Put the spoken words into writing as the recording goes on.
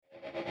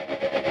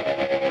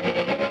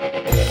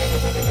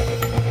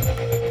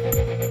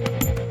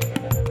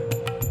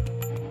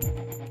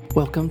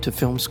Welcome to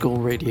Film School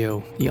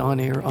Radio, the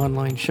on-air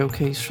online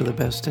showcase for the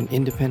best in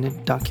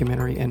independent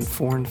documentary and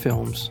foreign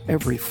films,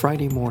 every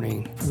Friday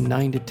morning from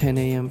 9 to 10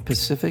 a.m.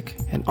 Pacific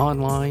and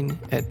online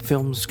at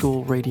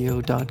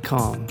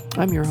filmschoolradio.com.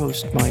 I'm your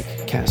host,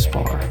 Mike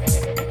Kaspar.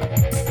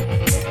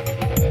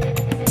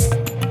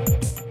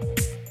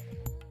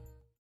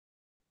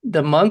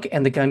 The Monk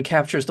and the Gun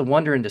captures the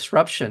wonder and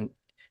disruption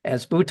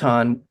as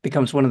Bhutan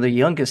becomes one of the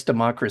youngest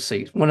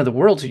democracies, one of the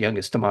world's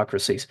youngest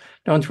democracies,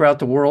 known throughout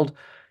the world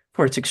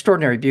for its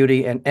extraordinary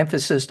beauty and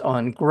emphasis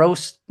on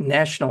gross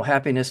national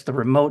happiness. The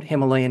remote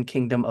Himalayan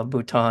Kingdom of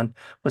Bhutan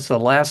was the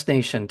last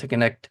nation to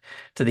connect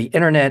to the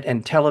internet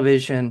and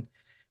television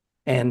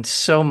and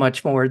so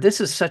much more. This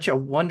is such a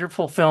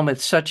wonderful film.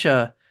 It's such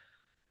a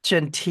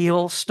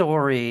genteel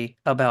story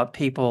about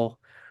people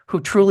who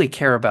truly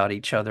care about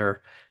each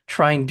other,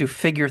 trying to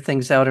figure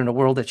things out in a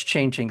world that's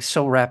changing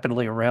so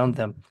rapidly around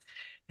them.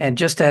 And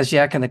just as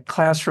Yak in the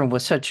Classroom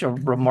was such a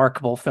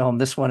remarkable film,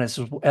 this one is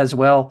as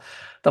well.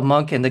 The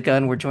Monk and the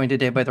Gun. We're joined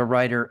today by the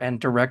writer and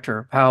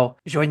director, Pawo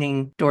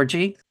Choyning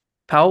Dorji.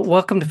 Pawo,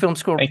 welcome to Film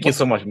School. Thank you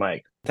so much,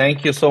 Mike.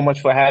 Thank you so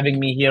much for having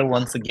me here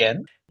once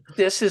again.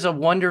 This is a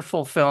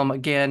wonderful film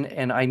again,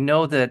 and I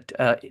know that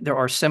there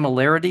are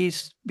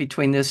similarities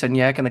between this and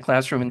Yak in the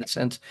Classroom in the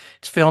sense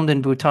it's filmed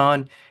in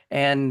Bhutan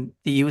and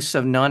the use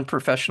of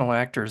non-professional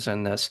actors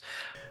in this.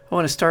 I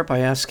want to start by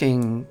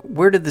asking,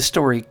 where did the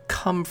story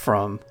come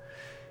from?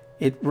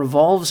 It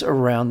revolves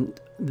around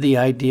the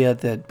idea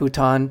that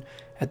Bhutan,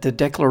 at the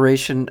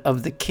declaration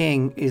of the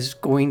king, is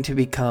going to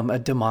become a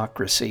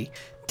democracy.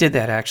 Did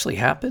that actually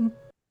happen?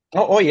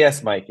 Oh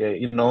yes, Mike.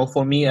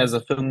 For me as a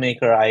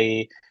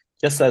filmmaker,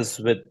 just as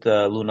with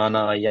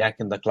Lunana Yak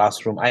in the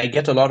Classroom, I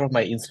get a lot of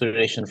my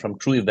inspiration from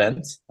true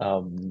events.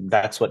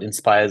 That's what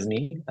inspires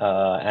me.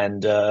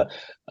 And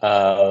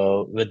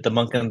with The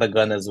Monk and the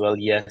Gun as well,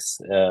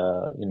 yes,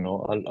 a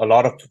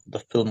lot of the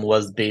film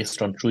was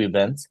based on true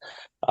events.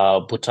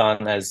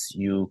 Bhutan, as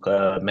you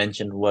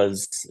mentioned,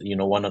 was,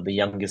 one of the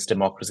youngest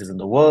democracies in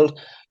the world.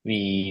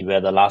 We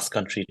were the last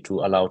country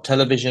to allow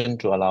television,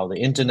 to allow the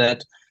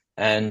internet.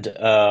 And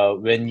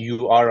when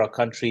you are a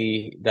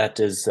country that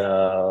is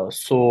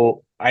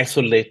so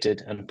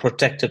isolated and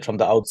protected from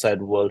the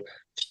outside world,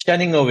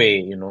 shunning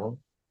away,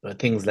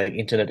 things like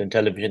internet and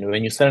television,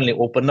 when you suddenly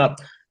open up,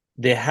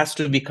 there has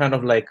to be kind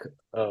of like,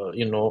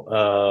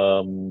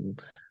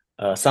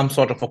 some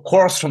sort of a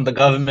course from the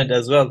government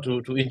as well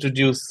to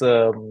introduce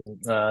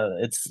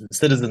its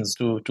citizens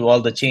to all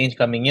the change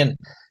coming in.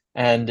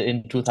 And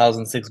in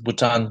 2006,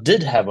 Bhutan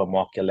did have a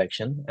mock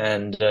election.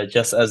 And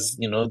just as,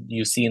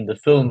 you see in the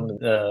film,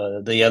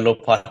 the Yellow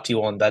Party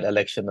won that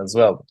election as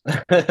well.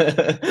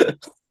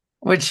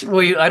 Which,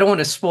 I don't want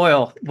to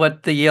spoil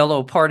what the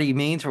Yellow Party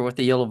means or what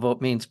the Yellow Vote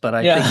means, but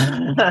I think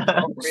it's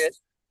appropriate.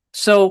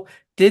 So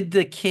did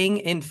the king,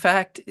 in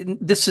fact,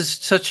 this is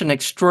such an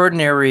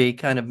extraordinary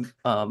kind of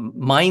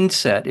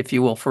mindset, if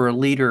you will, for a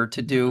leader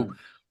to do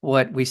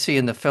what we see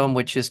in the film,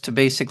 which is to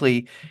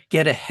basically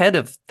get ahead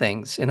of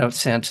things, in a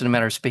sense, in a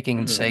manner of speaking,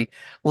 and say,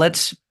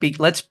 let's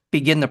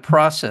begin the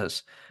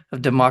process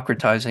of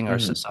democratizing our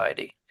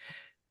society.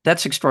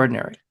 That's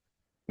extraordinary.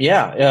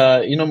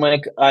 Yeah,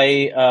 Mike,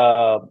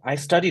 I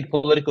studied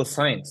political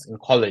science in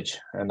college,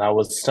 and I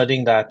was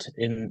studying that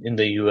in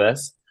the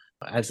US.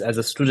 As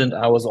a student,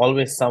 I was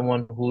always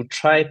someone who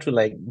tried to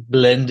like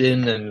blend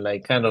in and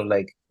like kind of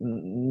like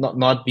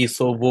not be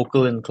so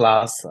vocal in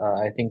class.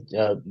 I think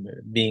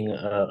being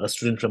a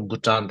student from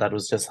Bhutan, that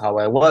was just how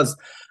I was.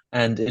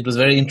 And it was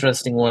very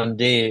interesting one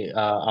day,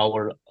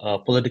 our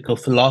political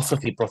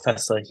philosophy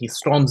professor, he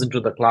storms into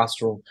the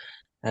classroom.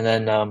 And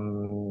then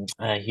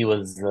he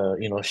was,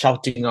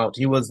 shouting out.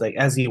 He was like,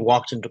 as he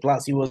walked into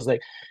class, he was like,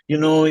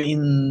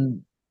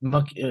 in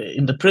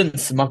The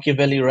Prince,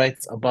 Machiavelli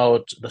writes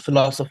about the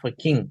philosopher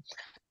king,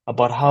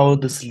 about how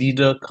this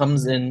leader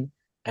comes in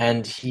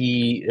and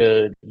he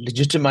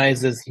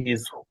legitimizes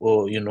his,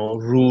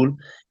 rule.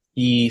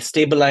 He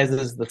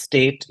stabilizes the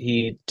state.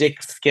 He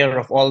takes care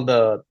of all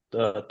the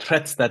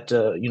threats that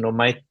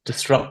might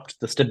disrupt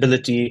the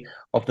stability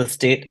of the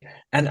state.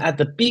 And at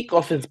the peak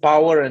of his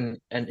power and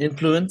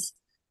influence,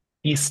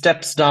 he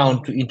steps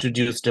down to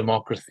introduce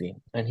democracy.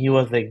 And he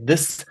was like,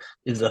 this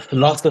is a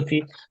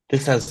philosophy.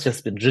 This has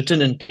just been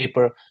written in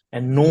paper,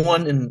 and no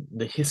one in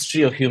the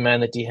history of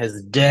humanity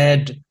has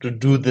dared to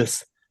do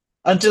this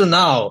until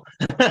now.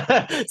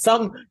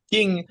 Some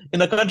king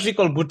in a country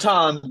called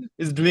Bhutan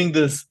is doing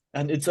this,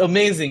 and it's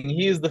amazing.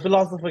 He is the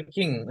philosopher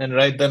king. And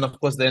right then, of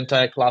course, the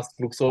entire class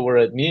looks over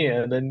at me,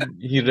 and then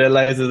he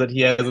realizes that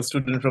he has a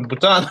student from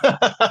Bhutan.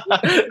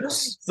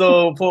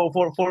 So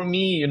for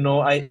me,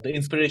 the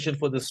inspiration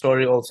for this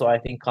story also, I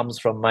think, comes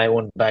from my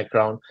own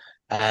background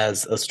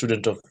as a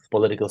student of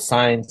political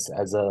science,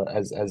 as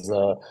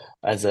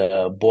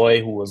a boy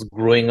who was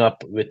growing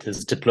up with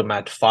his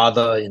diplomat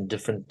father in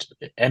different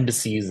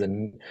embassies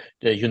and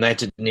the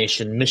United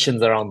Nations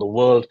missions around the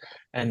world,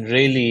 and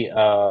really,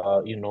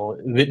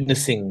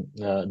 witnessing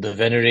the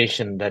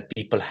veneration that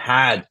people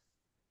had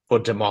for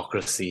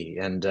democracy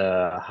and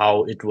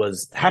how it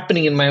was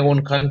happening in my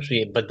own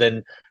country, but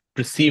then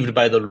perceived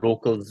by the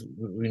locals,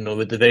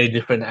 with a very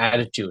different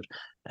attitude.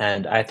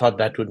 And I thought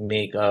that would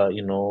make,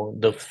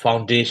 the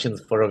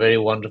foundations for a very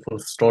wonderful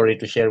story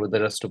to share with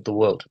the rest of the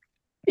world.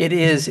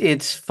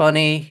 It's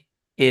funny,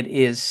 it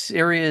is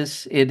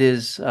serious, it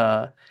is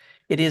a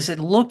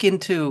look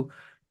into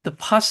the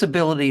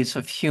possibilities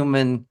of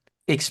human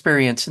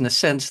experience in the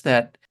sense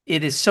that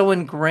it is so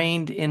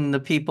ingrained in the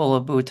people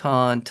of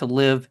Bhutan to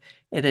live.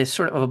 It is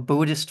sort of a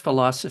Buddhist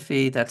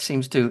philosophy that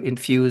seems to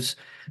infuse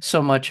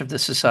so much of the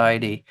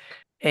society,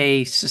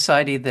 a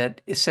society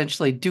that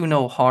essentially do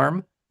no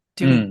harm,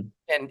 do Mm.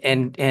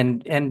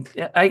 and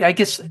I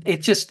guess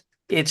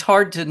it's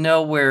hard to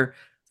know where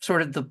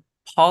sort of the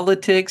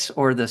politics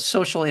or the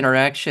social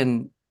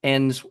interaction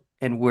ends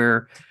and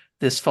where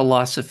this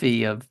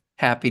philosophy of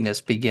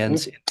happiness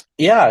begins.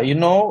 Yeah,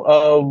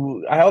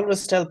 I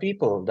always tell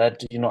people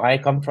that, I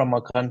come from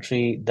a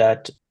country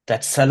that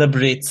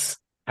celebrates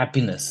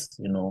happiness,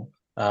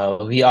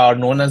 We are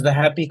known as the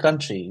happy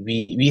country.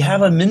 We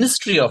have a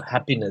ministry of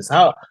happiness.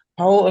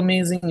 How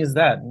amazing is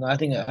that? I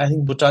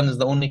think Bhutan is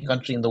the only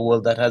country in the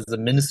world that has a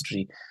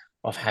ministry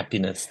of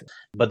happiness.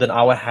 But then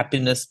our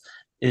happiness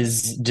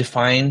is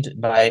defined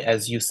by,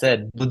 as you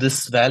said,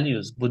 Buddhist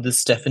values,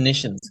 Buddhist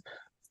definitions.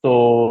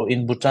 So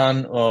in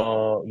Bhutan,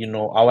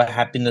 our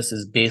happiness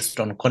is based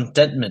on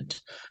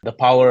contentment, the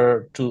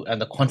power to and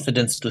the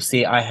confidence to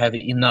say, I have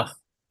enough,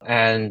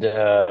 and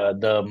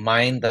the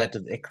mind that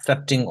is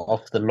accepting of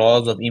the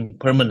laws of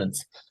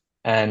impermanence.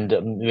 And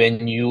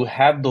when you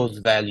have those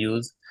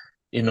values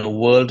in a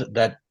world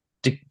that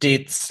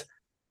dictates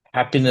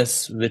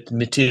happiness with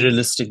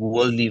materialistic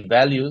worldly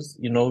values,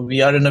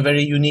 we are in a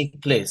very unique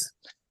place.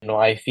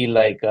 I feel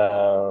like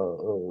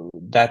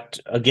that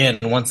again,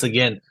 once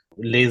again,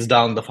 lays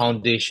down the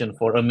foundation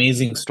for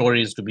amazing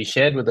stories to be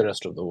shared with the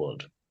rest of the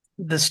world.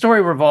 The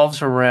story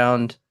revolves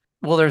around,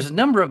 well, there's a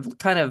number of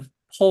kind of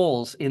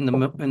holes in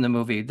the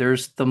movie.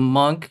 There's the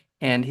monk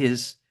and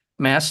his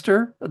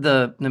master,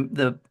 the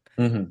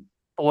Mhm.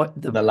 boy,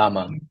 The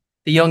lama.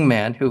 the young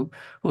man who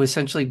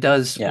essentially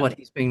does Yeah. what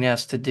he's being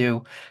asked to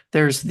do.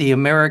 There's the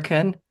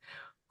American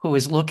who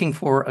is looking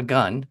for a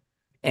gun.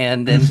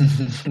 And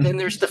then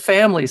there's the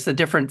families, the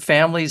different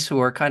families who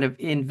are kind of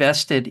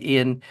invested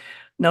in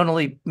not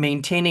only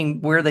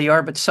maintaining where they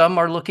are, but some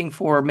are looking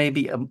for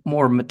maybe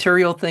more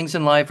material things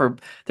in life, or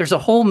there's a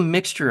whole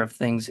mixture of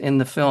things in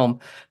the film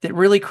that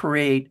really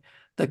create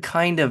the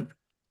kind of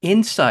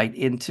insight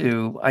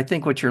into, I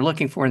think, what you're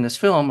looking for in this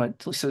film,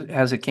 at least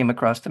as it came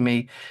across to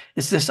me,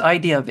 is this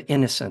idea of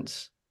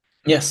innocence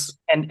Yes.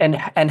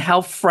 and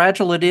how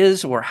fragile it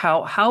is, or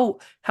how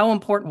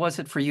important was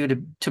it for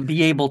you to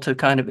be able to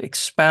kind of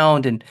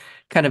expound and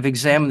kind of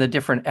examine the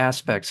different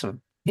aspects of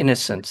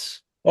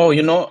innocence? Oh,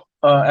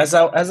 as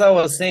I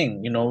was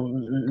saying,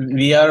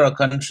 we are a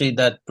country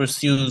that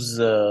pursues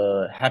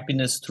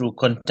happiness through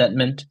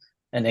contentment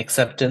and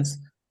acceptance.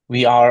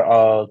 We are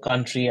a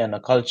country and a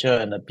culture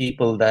and a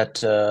people that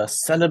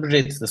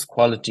celebrates this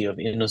quality of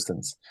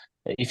innocence.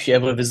 If you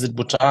ever visit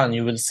Bhutan,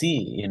 you will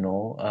see,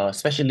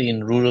 especially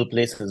in rural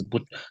places,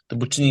 but the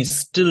Bhutanese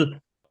still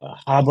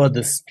harbor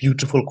this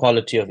beautiful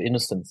quality of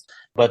innocence.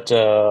 But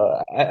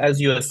as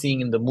you are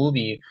seeing in the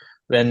movie,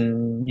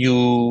 when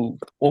you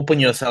open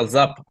yourselves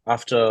up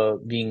after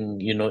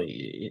being,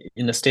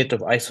 in a state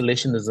of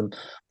isolationism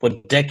for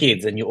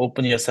decades, and you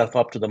open yourself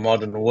up to the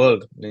modern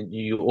world, and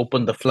you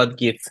open the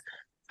floodgates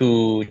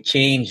to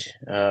change,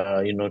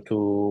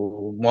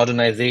 to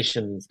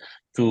modernizations,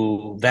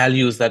 to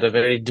values that are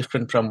very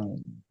different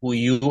from who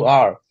you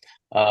are.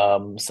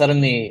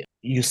 Suddenly,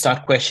 you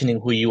start questioning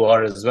who you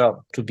are as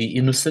well. To be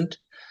innocent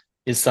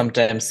is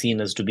sometimes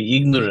seen as to be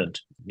ignorant.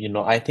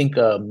 I think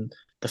the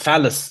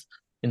phallus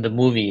in the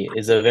movie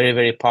is a very,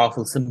 very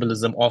powerful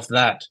symbolism of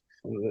that.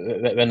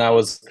 When I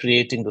was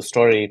creating the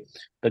story,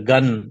 the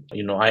gun,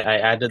 I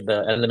added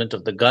the element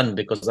of the gun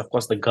because, of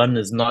course, the gun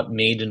is not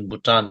made in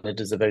Bhutan. It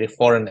is a very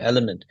foreign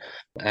element.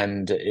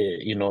 And,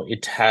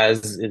 it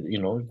has,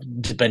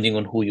 depending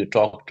on who you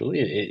talk to,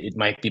 it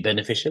might be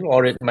beneficial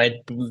or it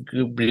might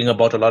bring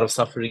about a lot of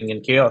suffering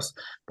and chaos.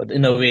 But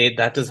in a way,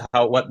 that is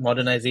what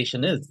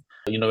modernization is.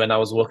 When I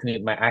was working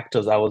with my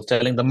actors, I was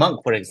telling the monk,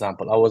 for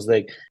example, I was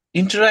like,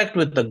 interact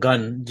with the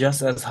gun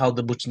just as how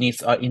the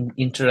Bhutanese are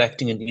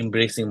interacting and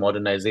embracing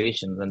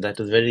modernization. And that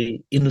is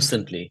very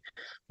innocently.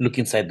 Look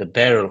inside the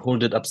barrel,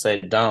 hold it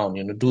upside down,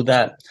 do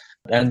that.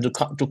 And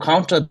to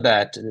counter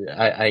that,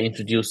 I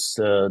introduced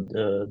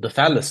the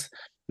phallus,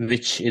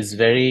 which is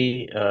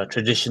very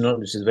traditional,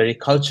 which is very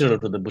cultural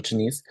to the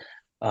Bhutanese.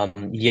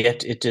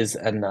 Yet it is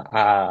an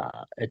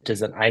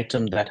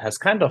item that has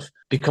kind of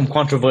become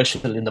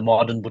controversial in the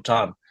modern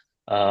Bhutan.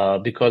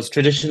 Because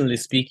traditionally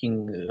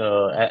speaking,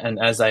 and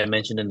as I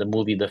mentioned in the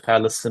movie, the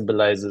phallus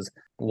symbolizes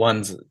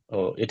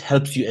it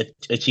helps you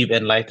achieve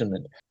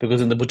enlightenment. Because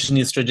in the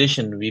Bhutanese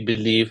tradition, we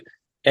believe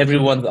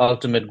everyone's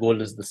ultimate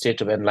goal is the state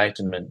of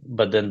enlightenment.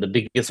 But then the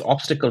biggest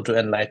obstacle to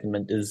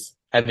enlightenment is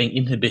having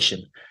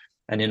inhibition.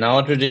 And in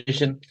our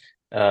tradition,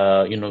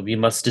 we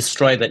must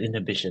destroy that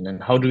inhibition.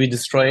 And how do we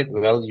destroy it?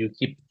 Well, you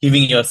keep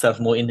giving yourself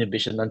more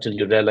inhibition until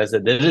you realize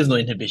that there is no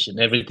inhibition.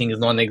 Everything is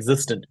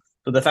non-existent.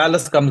 So the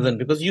phallus comes in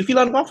because you feel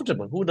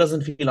uncomfortable. Who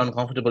doesn't feel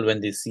uncomfortable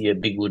when they see a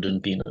big wooden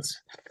penis?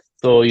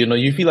 So,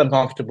 you feel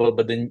uncomfortable,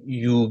 but then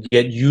you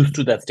get used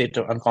to that state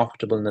of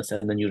uncomfortableness,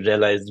 and then you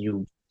realize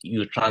you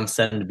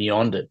transcend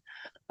beyond it.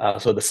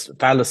 So the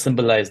phallus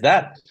symbolized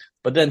that.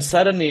 But then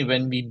suddenly,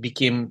 when we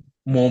became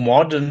more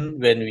modern,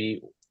 when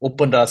we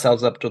opened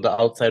ourselves up to the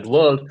outside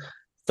world,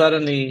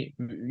 suddenly,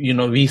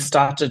 we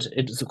started,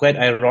 it's quite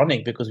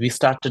ironic because we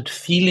started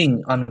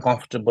feeling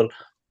uncomfortable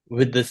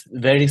with this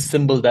very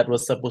symbol that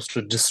was supposed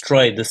to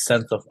destroy this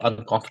sense of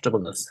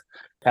uncomfortableness.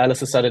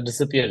 Palaces started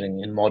disappearing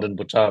in modern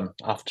Bhutan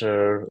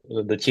after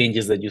the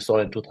changes that you saw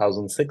in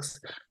 2006.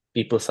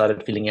 People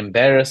started feeling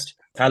embarrassed.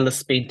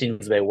 Phallus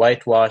paintings were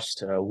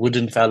whitewashed.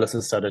 Wooden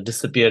phalluses started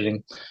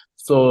disappearing.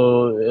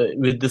 So,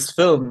 with this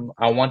film,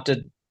 I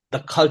wanted the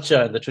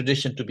culture and the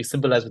tradition to be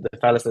symbolized with the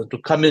phallus and to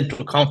come in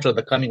to counter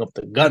the coming of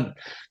the gun.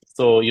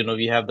 So,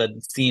 we have that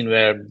scene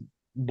where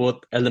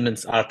both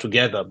elements are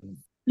together.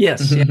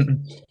 Yes, yeah.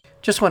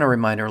 Just want to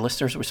remind our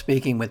listeners we're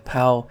speaking with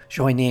Pawo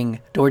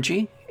Choyning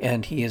Dorji,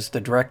 and he is the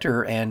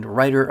director and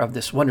writer of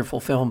this wonderful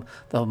film,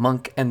 The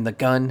Monk and the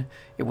Gun.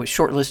 It was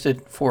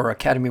shortlisted for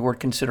Academy Award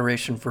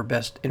consideration for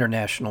Best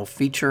International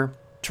Feature.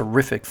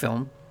 Terrific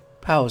film.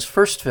 Pawo's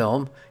first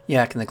film,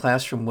 Yak in the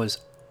Classroom, was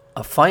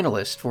a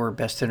finalist for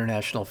Best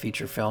International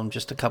Feature Film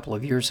just a couple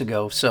of years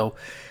ago. So,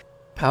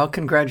 Pawo,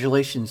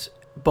 congratulations.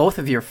 Both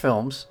of your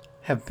films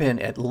have been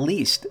at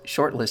least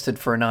shortlisted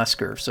for an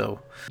Oscar. So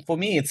for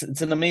me, it's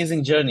an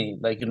amazing journey.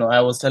 Like,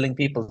 I was telling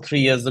people 3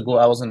 years ago,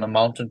 I was on a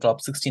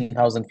mountaintop,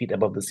 16,000 feet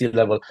above the sea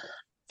level,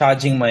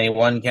 charging my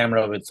one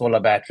camera with solar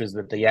batteries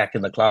with the Yak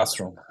in the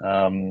Classroom.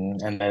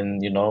 And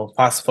then,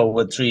 fast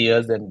forward 3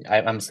 years, and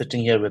I'm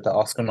sitting here with an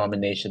Oscar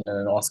nomination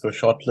and an Oscar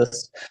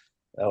shortlist.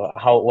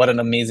 What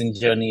an amazing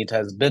journey it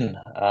has been.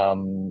 I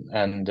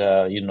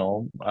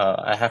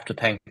have to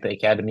thank the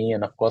Academy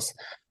and, of course,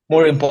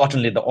 more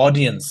importantly, the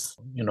audience,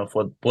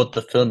 for both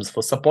the films,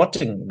 for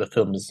supporting the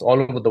films all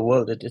over the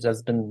world. It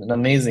has been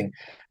amazing.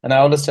 And I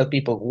always tell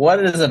people,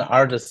 what is an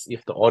artist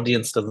if the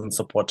audience doesn't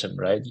support him,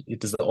 right?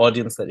 It is the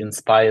audience that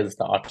inspires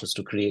the artist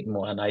to create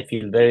more. And I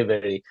feel very,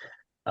 very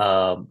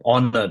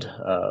honored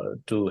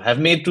to have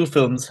made two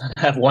films,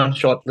 have one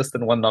shortlist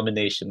and one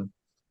nomination.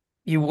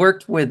 You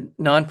worked with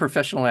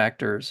non-professional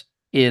actors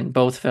in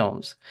both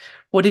films.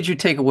 What did you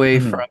take away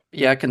from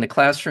Yak in the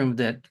Classroom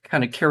that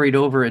kind of carried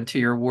over into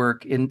your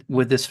work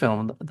with this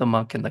film, The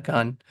Monk and the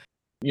Gun?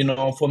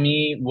 For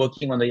me,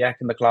 working on the Yak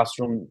in the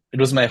Classroom,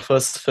 it was my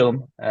first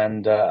film,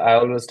 and I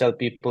always tell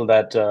people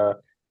that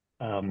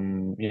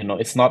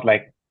it's not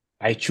like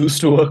I choose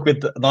to work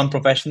with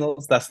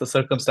non-professionals. That's the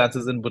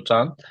circumstances in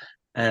Bhutan,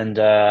 and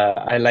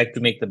I like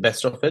to make the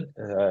best of it.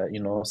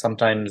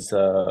 Sometimes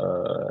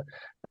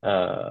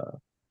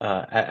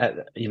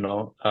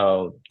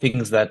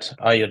things that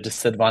are your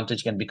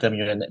disadvantage can become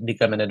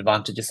an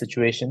advantageous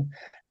situation.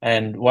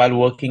 And while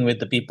working with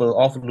the people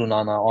of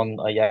Lunana on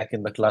a Yak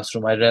in the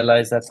Classroom, I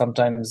realized that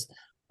sometimes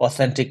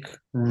authentic,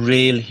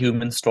 real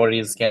human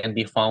stories can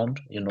be found,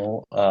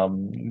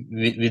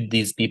 with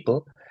these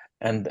people.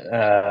 And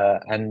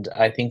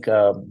I think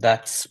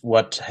that's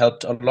what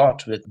helped a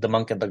lot with The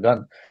Monk and the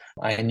Gun.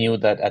 I knew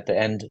that at the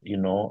end,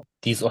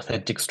 these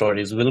authentic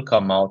stories will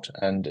come out,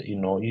 and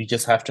you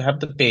just have to have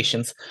the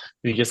patience.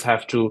 You just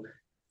have to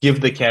give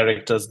the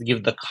characters,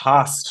 give the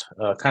cast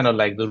kind of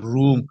like the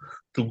room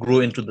to grow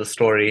into the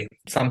story.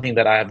 Something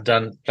that I have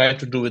tried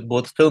to do with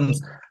both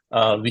films,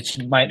 which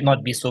might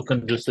not be so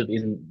conducive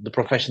in the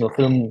professional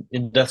film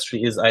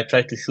industry, is I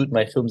try to shoot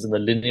my films in a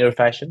linear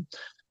fashion.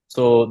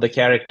 So the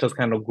characters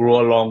kind of grow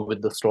along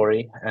with the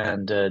story,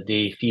 and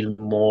they feel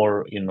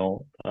more,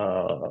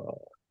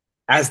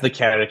 as the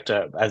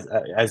character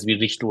as we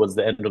reach towards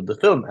the end of the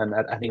film. And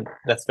I think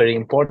that's very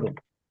important.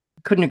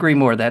 Couldn't agree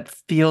more. That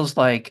feels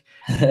like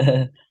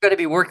you're going to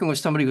be working with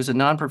somebody who's a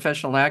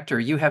non-professional actor.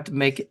 You have to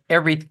make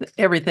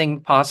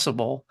everything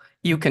possible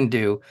you can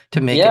do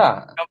to make it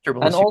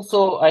comfortable. And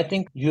also, I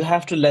think you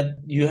have to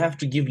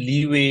give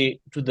leeway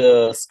to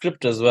the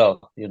script as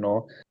well.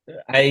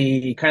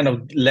 I kind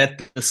of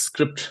let the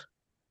script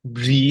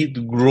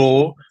breathe,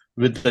 grow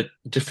with the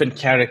different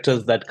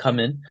characters that come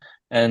in.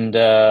 And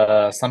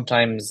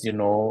sometimes, the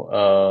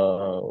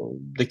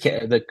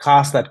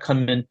cast that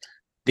come in,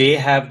 they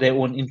have their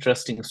own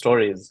interesting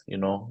stories,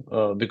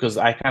 because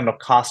I kind of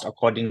cast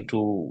according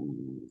to,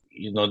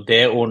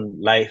 their own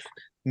life,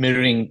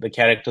 mirroring the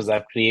characters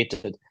I've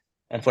created.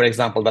 And for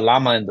example, the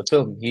lama in the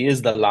film, he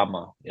is the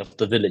lama of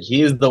the village.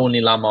 He is the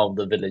only lama of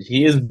the village.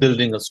 He is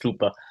building a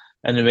stupa.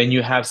 And when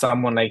you have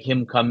someone like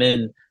him come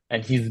in,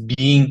 and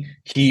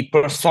he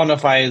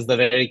personifies the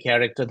very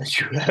character that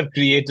you have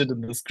created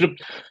in the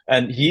script,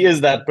 and he is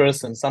that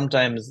person.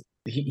 Sometimes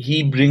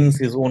he brings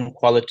his own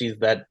qualities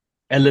that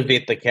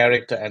elevate the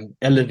character and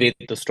elevate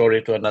the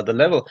story to another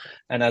level.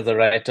 And as a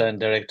writer and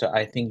director,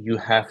 I think you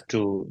have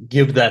to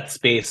give that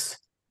space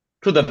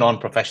to the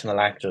non-professional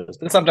actors.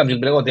 Because sometimes you'll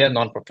be like, oh, they're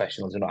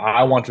non-professionals.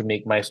 I want to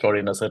make my story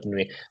in a certain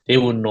way. They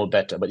would know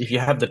better. But if you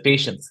have the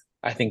patience,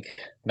 I think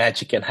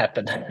magic can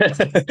happen.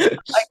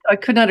 I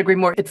could not agree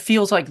more. It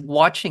feels like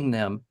watching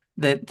them,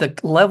 the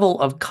level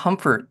of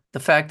comfort, the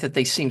fact that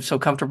they seem so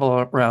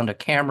comfortable around a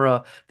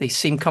camera, they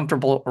seem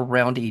comfortable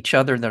around each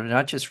other. They're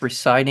not just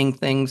reciting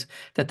things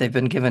that they've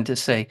been given to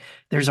say.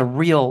 There's a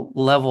real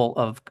level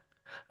of, I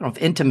don't know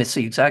if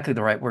intimacy exactly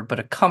the right word, but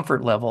a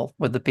comfort level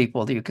with the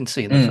people that you can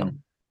see in the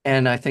film.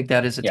 And I think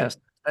that is a test.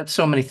 That's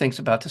so many things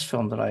about this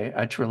film that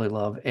I truly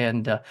love.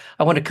 And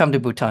I want to come to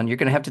Bhutan. You're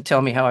going to have to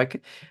tell me how I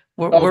could.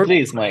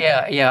 Please, Mike.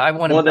 Yeah. I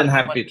want More than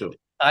happy to.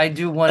 I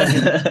do want to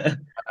visit.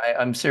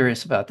 I'm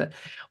serious about that.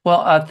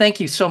 Well, thank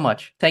you so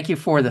much. Thank you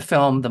for the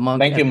film, The Monk.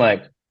 Thank you,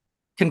 Mike.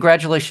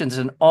 Congratulations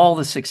on all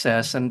the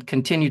success and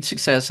continued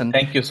success. And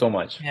thank you so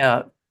much.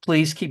 Yeah,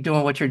 please keep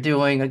doing what you're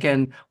doing.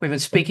 Again, we've been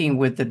speaking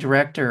with the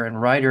director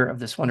and writer of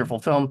this wonderful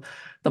film,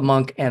 The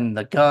Monk and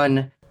the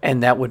Gun,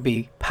 and that would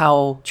be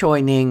Pawo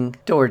Choyning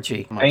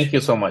Dorji. Thank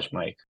you so much,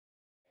 Mike.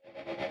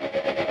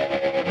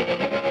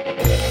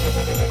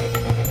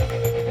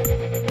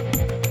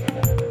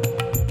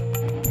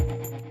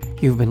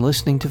 You've been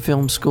listening to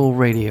Film School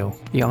Radio,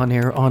 the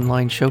on-air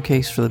online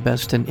showcase for the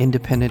best in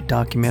independent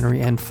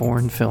documentary and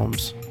foreign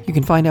films. You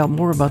can find out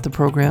more about the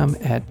program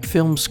at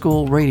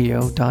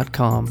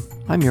filmschoolradio.com.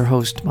 I'm your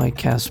host, Mike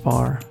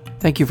Kaspar.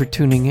 Thank you for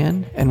tuning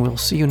in, and we'll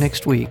see you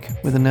next week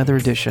with another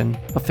edition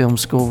of Film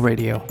School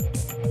Radio.